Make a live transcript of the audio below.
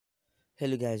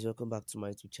Hello guys, welcome back to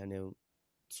my YouTube channel.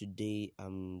 Today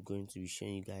I'm going to be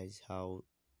showing you guys how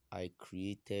I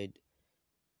created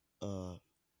uh,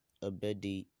 a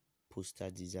birthday poster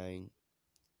design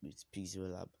with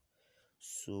Pixellab.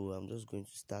 So I'm just going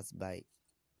to start by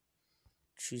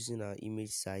choosing our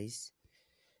image size.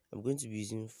 I'm going to be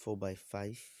using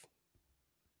 4x5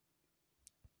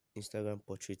 Instagram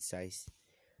portrait size.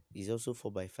 It's also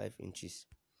 4x5 inches.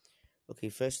 Okay,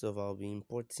 first of all, I'll be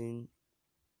importing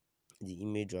the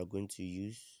image we're going to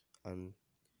use, and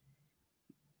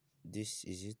this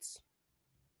is it.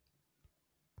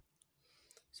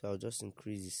 So I'll just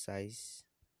increase the size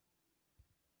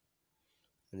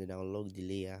and then I'll lock the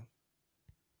layer.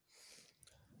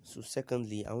 So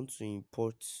secondly, I want to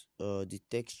import the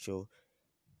texture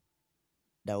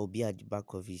that will be at the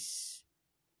back of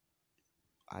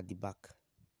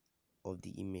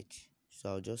the image. So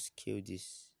I'll just scale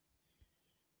this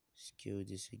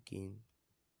again.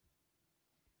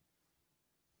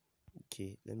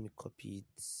 Okay, let me copy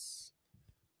it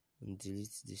and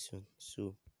delete this one.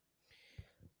 So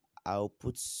I'll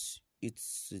put it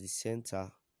to the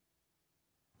center,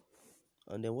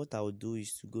 and then what I'll do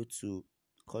is to go to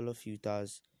color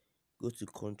filters, go to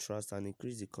contrast and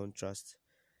increase the contrast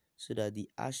so that the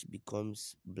ash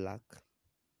becomes black.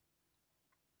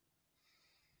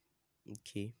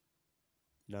 Okay,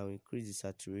 now increase the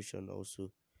saturation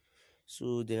also.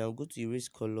 So then I'll go to erase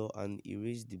color and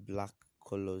erase the black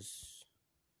colors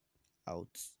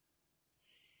out,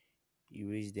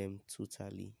 erase them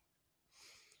totally,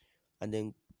 and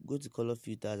then go to color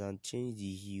filters and change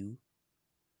the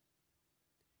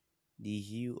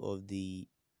hue of the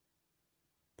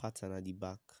pattern at the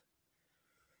back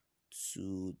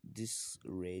to this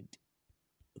red.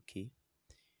 Okay,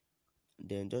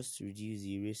 then just reduce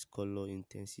the erase color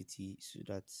intensity so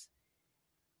that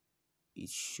it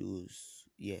shows.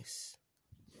 Yes.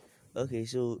 Okay,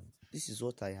 so this is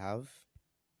what I have,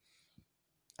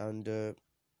 and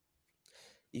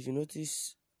if you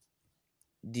notice,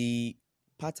 the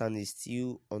pattern is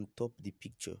still on top the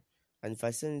picture, and if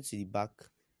I send it to the back,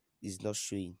 it's not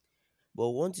showing. But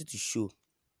I want it to show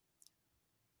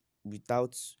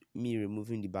without me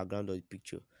removing the background of the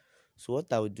picture. So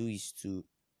what I will do is to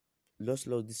just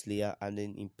lock this layer and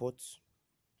then import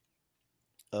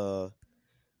the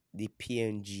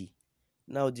PNG.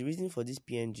 Now the reason for this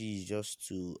PNG is just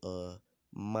to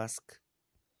mask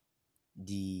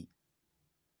the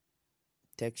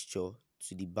texture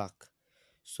to the back.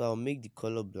 So I'll make the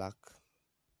color black,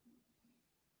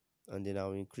 and then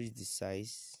I'll increase the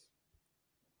size.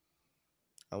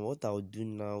 And what I'll do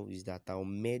now is that I'll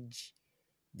merge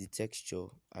the texture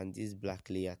and this black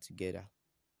layer together.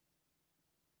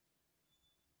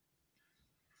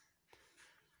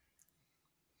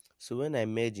 So when I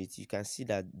merge it, you can see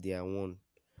that they are one.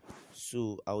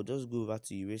 So I'll just go over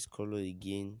to erase color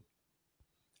again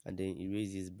and then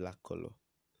erase this black color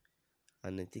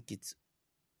and then take it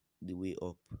the way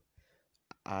up.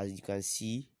 As you can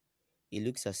see, it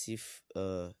looks as if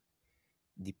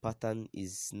the pattern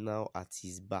is now at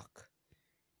his back.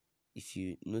 If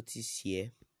you notice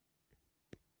here,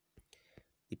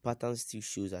 the pattern still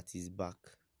shows at his back,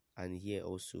 and here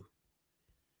also.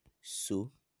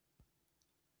 So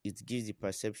it gives the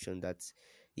perception that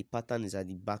the pattern is at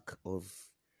the back of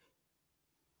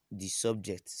the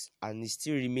subject, and it's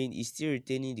still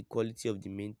retaining the quality of the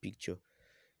main picture.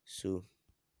 So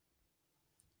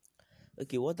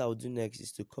okay, what I'll do next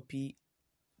is to copy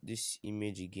this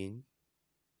image again.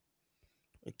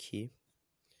 Okay,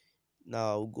 now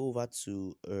I'll go over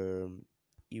to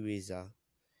eraser,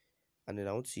 and then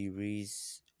I want to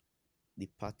erase the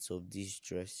parts of this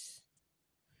dress,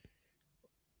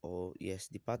 or yes,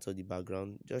 the part of the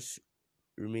background, just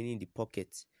remaining the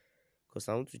pocket, because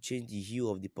I want to change the hue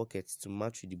of the pockets to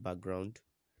match with the background.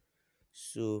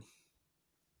 So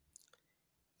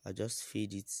I just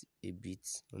fade it a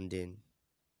bit, and then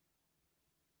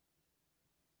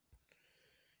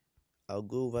I'll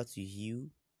go over to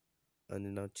hue, and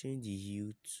then I'll change the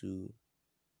hue to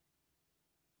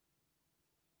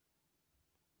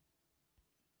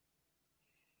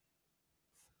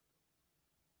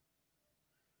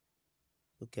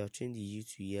I'll change the hue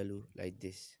to yellow like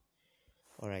this.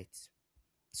 Alright,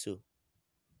 so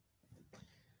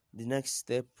the next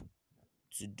step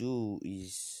to do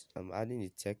is I'm adding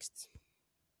the text,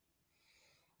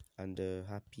 and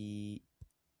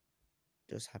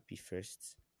just happy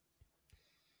first.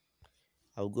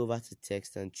 I'll go over to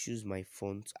text and choose my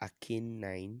font Arcane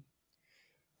 9.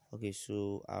 Okay,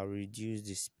 so I'll reduce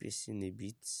the spacing a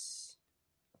bit,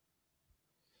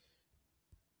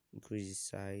 increase the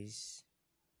size,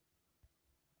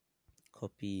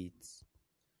 copy it,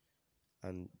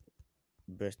 and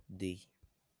birthday.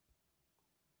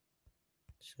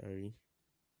 Sorry,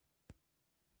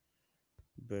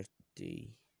 birthday.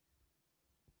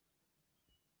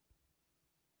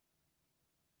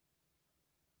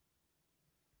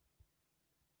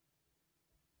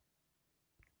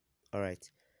 All right.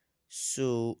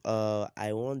 So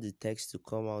I want the text to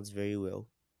come out very well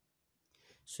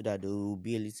so that there will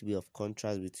be a little bit of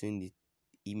contrast between the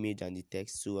image and the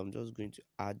text. So I'm just going to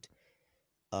add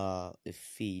a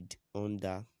fade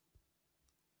under.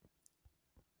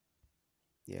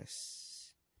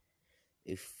 Yes,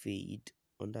 a fade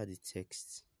under the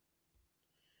text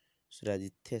so that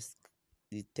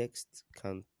the text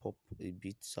can pop a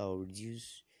bit. So I'll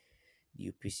reduce the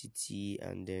opacity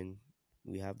and then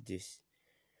we have this.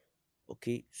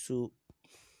 Okay, so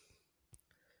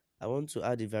I want to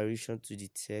add a variation to the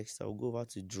text. I'll go over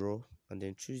to draw and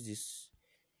then choose this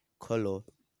color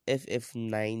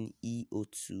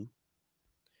FF9E02.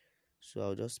 So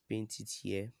I'll just paint it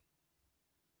here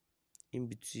in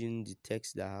between the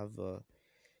text that have a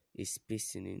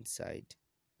spacing inside.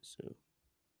 So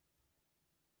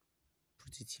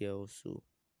put it here also.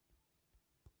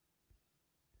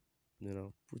 Then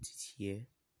I'll put it here.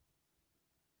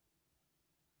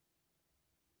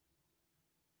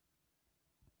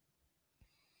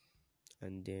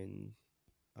 And then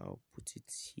I'll put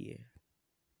it here.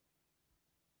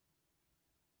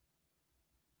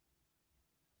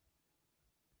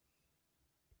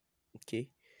 Okay,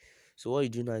 so what you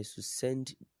do now is to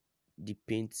send the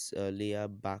paint layer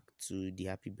back to the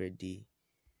happy birthday.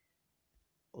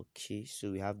 Okay,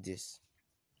 so we have this.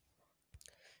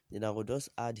 Then I will just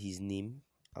add his name.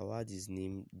 I'll add his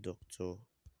name, Dr.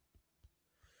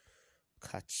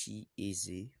 Kachi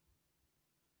Eze.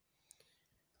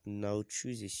 Now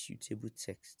choose a suitable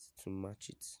text to match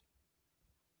it.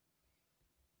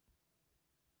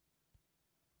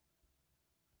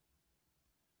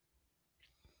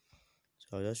 So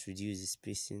I'll just reduce the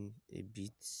spacing a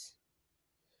bit.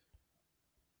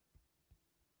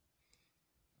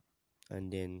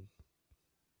 And then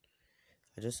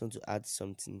I just want to add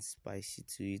something spicy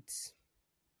to it.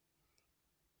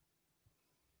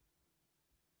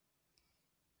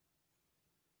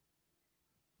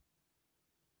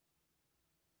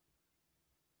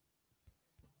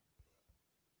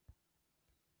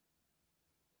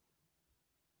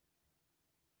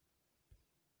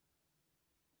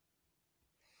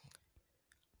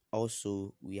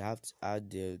 Also, we have to add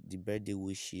the birthday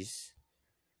wishes.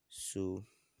 So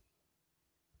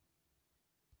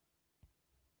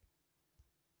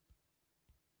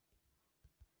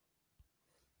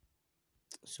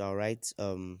I'll write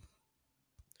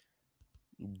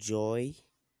joy,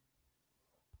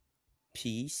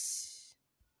 peace,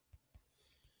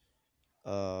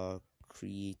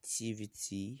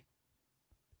 creativity,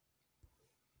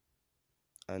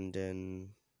 and then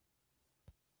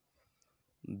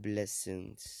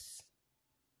blessings.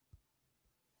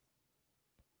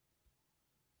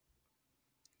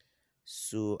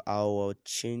 So I'll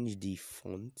change the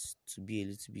font to be a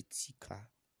little bit thicker.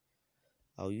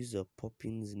 I'll use a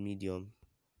Poppins medium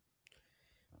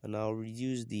and I'll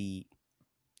reduce the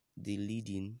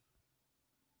leading.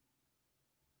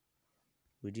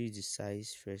 Reduce the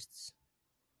size first.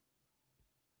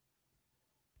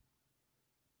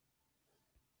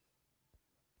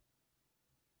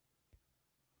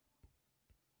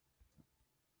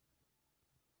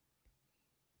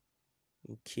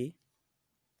 Okay,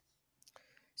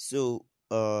 so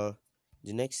the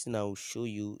next thing I will show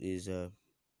you is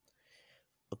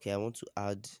okay, I want to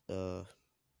add a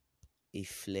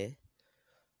flare.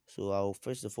 So I'll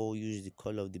first of all use the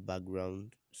color of the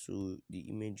background so the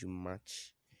image will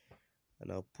match, and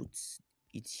I'll put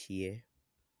it here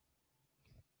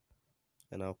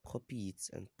and I'll copy it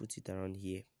and put it around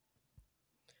here.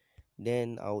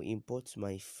 Then I'll import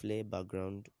my flare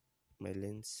background, my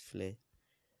lens flare,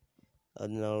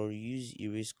 and I'll use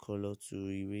erase color to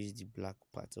erase the black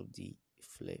part of the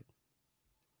flare.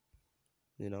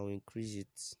 Then I'll increase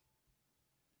it,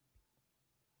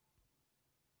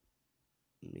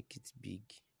 make it big,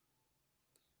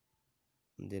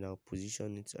 and then I'll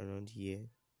position it around here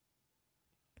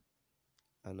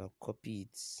and I'll copy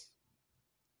it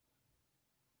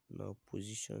and I'll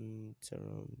position it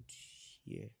around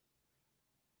here.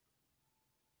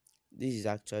 This is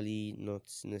actually not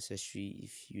necessary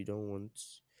if you don't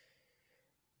want,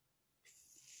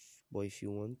 but if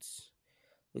you want,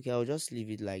 okay, I'll just leave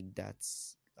it like that.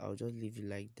 I'll just leave it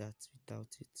like that without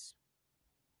it.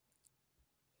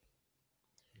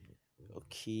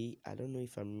 Okay, I don't know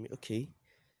if I'm okay.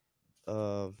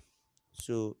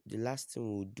 So the last thing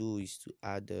we'll do is to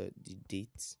add the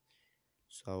date.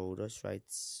 So I'll just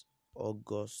write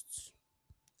August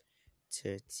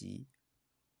 30,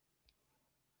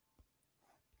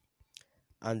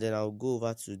 and then I'll go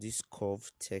over to this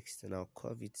curved text and I'll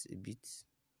curve it a bit.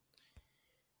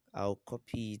 I'll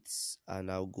copy it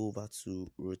and I'll go over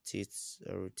to rotate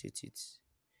it.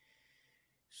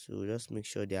 So just make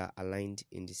sure they are aligned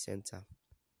in the center.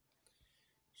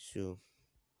 So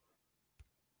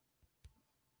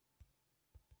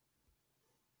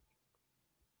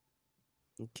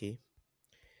okay,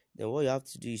 then what you have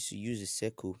to do is to use a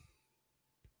circle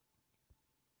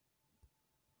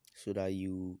so that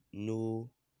you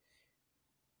know,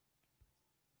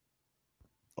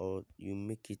 or you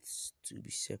make it to be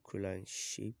circular in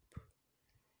shape.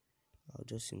 I'll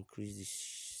just increase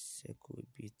this circle a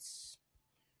bit.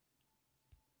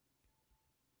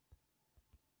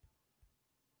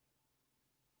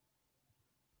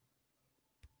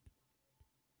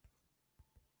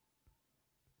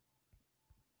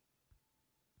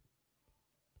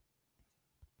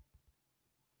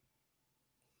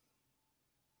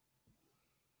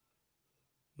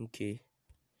 Okay,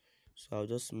 so I'll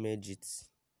just merge it,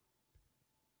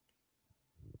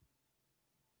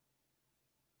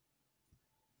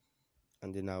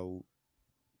 and then I'll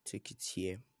take it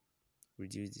here,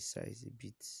 reduce the size a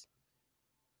bit,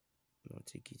 and I'll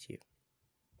take it here.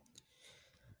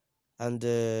 And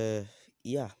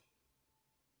yeah,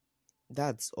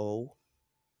 that's all.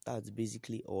 That's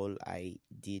basically all I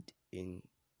did in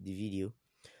the video,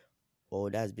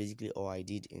 or that's basically all I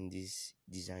did in this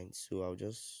design. So I'll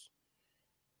just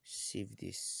save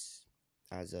this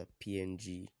as a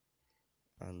PNG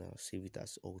and I'll save it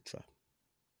as Ultra.